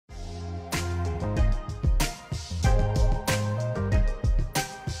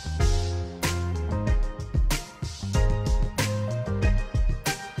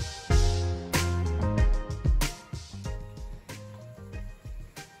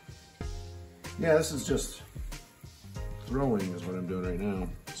Yeah, this is just throwing is what I'm doing right now.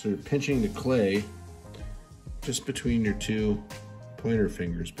 So you're pinching the clay just between your two pointer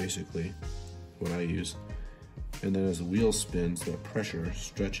fingers, basically, what I use. And then as the wheel spins, that pressure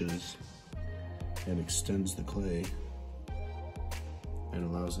stretches and extends the clay and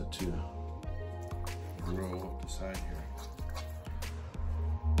allows it to grow up the side here.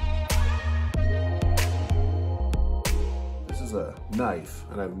 A knife,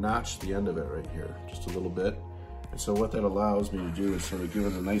 and I've notched the end of it right here just a little bit, and so what that allows me to do is sort of give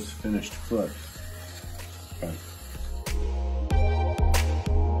it a nice finished foot. Okay.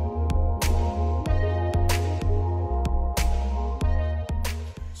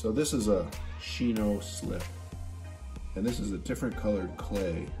 So this is a Chino slip, and this is a different colored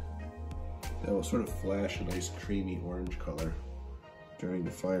clay that will sort of flash a nice creamy orange color during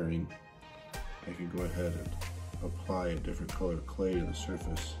the firing. I can go ahead and apply a different colored clay to the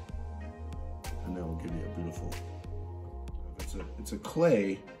surface, and that will give you a beautiful, it's a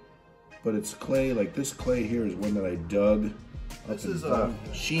clay, but it's clay, like this clay here is one that I dug. This is a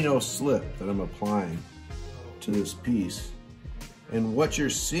Chino slip that I'm applying to this piece, and what you're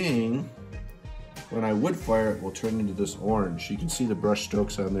seeing when I wood fire it will turn into this orange. You can see the brush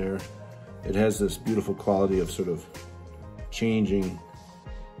strokes on there. It has this beautiful quality of sort of changing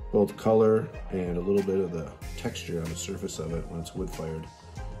both color and a little bit of the texture on the surface of it when it's wood fired.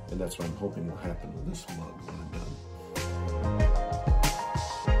 And that's what I'm hoping will happen with this mug when I'm done.